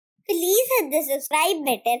please hit the subscribe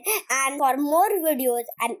button, and for more videos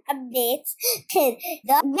and updates, hit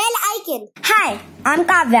the bell icon. Hi, I'm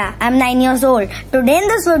Kavya. I'm 9 years old. Today in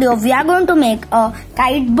this video, we are going to make a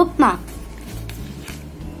kite bookmark.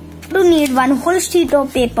 You need one whole sheet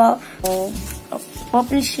of paper, or a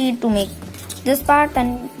purple sheet to make this part,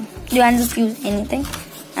 and you can just use anything,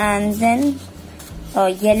 and then a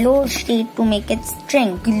yellow sheet to make it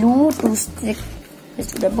string, glue to stick this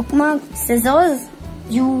to the bookmark, scissors.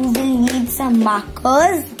 You will need some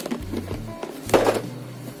markers,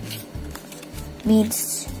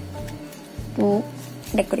 beads to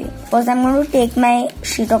decorate. First, I'm going to take my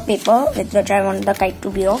sheet of paper with which I want the kite to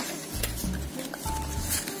be off.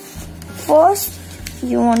 First,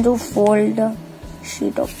 you want to fold the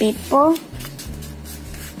sheet of paper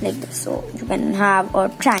like this, so you can have a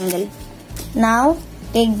triangle. Now,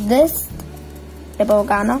 take this paper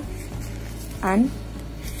corner and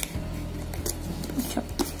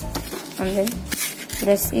then do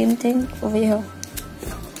the same thing over here.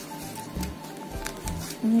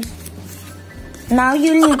 Now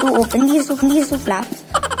you need to open these two flaps.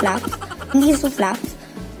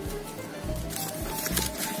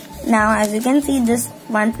 Now, as you can see, this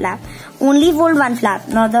one flap, only fold one flap,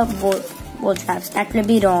 not the both flaps. That will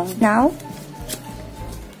be wrong. Now,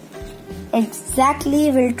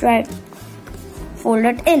 exactly we'll try fold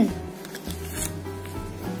it in.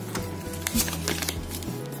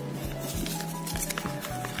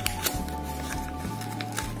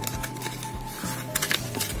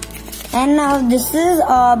 And now this is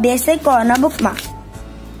a basic corner bookmark.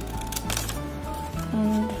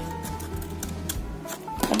 And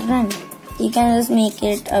run. You can just make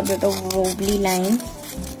it a bit of wobbly line.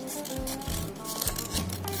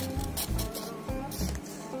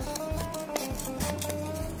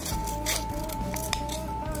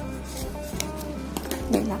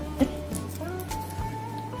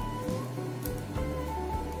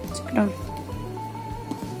 Down.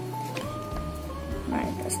 My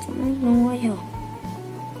customers know I have.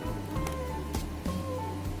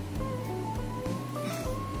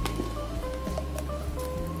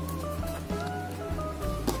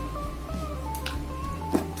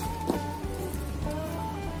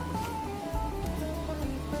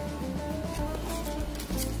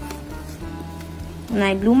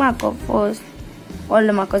 My blue marker first. All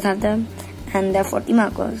the markers have them, and there are 40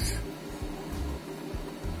 markers.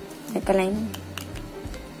 Make a line.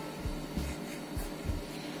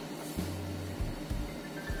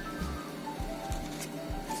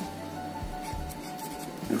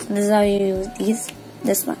 This is how you use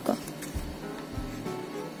this marker.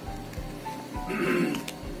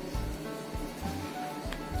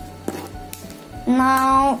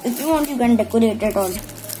 Now, if you want, you can decorate it all.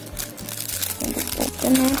 Just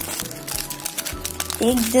open it.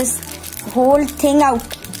 Take this whole thing out.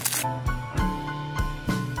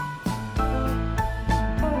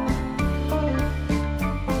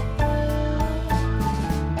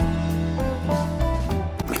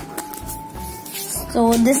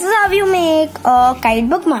 So this is how you make a kite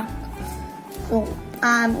bookmark. So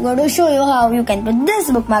I'm going to show you how you can put this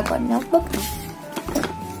bookmark on your bookmark.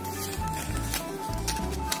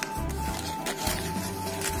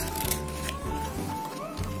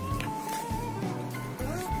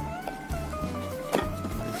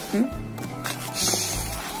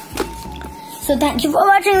 So thank you for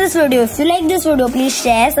watching this video. If you like this video, please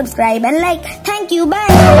share, subscribe and like. Thank you. Bye.